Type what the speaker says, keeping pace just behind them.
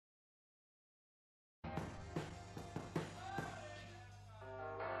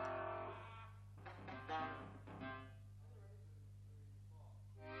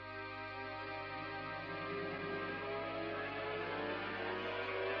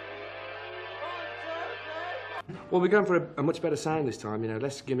Well, we're going for a much better sound this time, you know,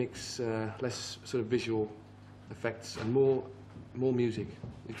 less gimmicks, less sort of visual effects and more music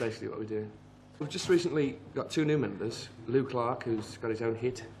is basically what we're doing. We've just recently got 2 new members, Louis Clarke, who's got his own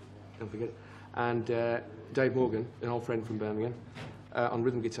hit, don't forget, and Dave Morgan, an old friend from Birmingham, on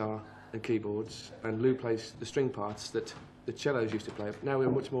rhythm guitar and keyboards, and Lou plays the string parts that the cellos used to play. Now we're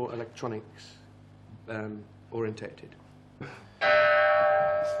much more electronics orientated.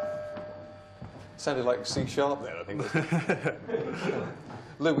 Sounded like C# there, I think.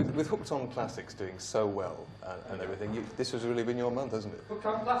 Lou, with Hooked on Classics doing so well and everything, this has really been your month, hasn't it? Hooked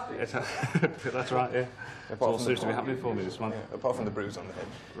on Classics? That's right, yeah. It all seems to be happening for me this month. Yeah, apart from the bruise on the head.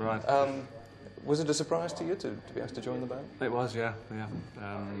 Right. Was it a surprise to you to be asked to join the band? It was, yeah.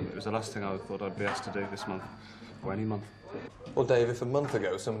 It was the last thing I thought I'd be asked to do this month, or any month. Well, Dave, if a month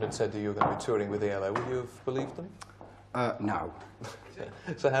ago someone had said that you were going to be touring with ELO, would you have believed them? No.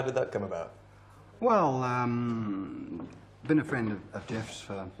 So how did that come about? Well, been a friend of Jeff's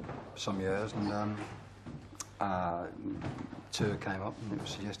for some years, and tour came up, and it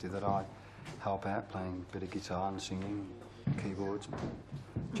was suggested that I help out playing a bit of guitar and singing, keyboards,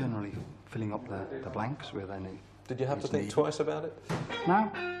 generally filling up the blanks where they need. Did you have to think twice about it?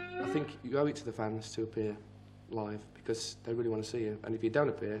 No. I think you owe it to the fans to appear live because they really want to see you, and if you don't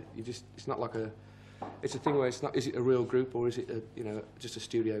appear, it's not like it's a thing where it's not, is it a real group or is it just a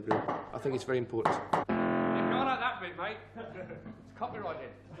studio group? I think it's very important. You can't have that bit, mate. It's copyrighted.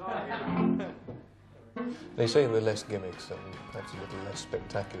 They say we're less gimmicks and perhaps a little less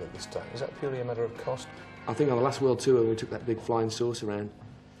spectacular this time. Is that purely a matter of cost? I think on the last world tour when we took that big flying saucer around,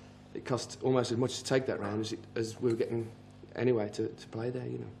 it cost almost as much to take that round as we were getting anyway to play there,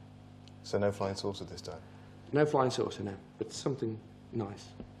 you know. So no flying saucer this time? No flying saucer, no, but something nice.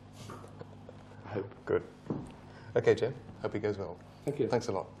 I hope. Good. Okay, Jim. Hope it goes well. Thank you. Thanks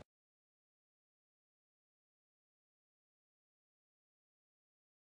a lot.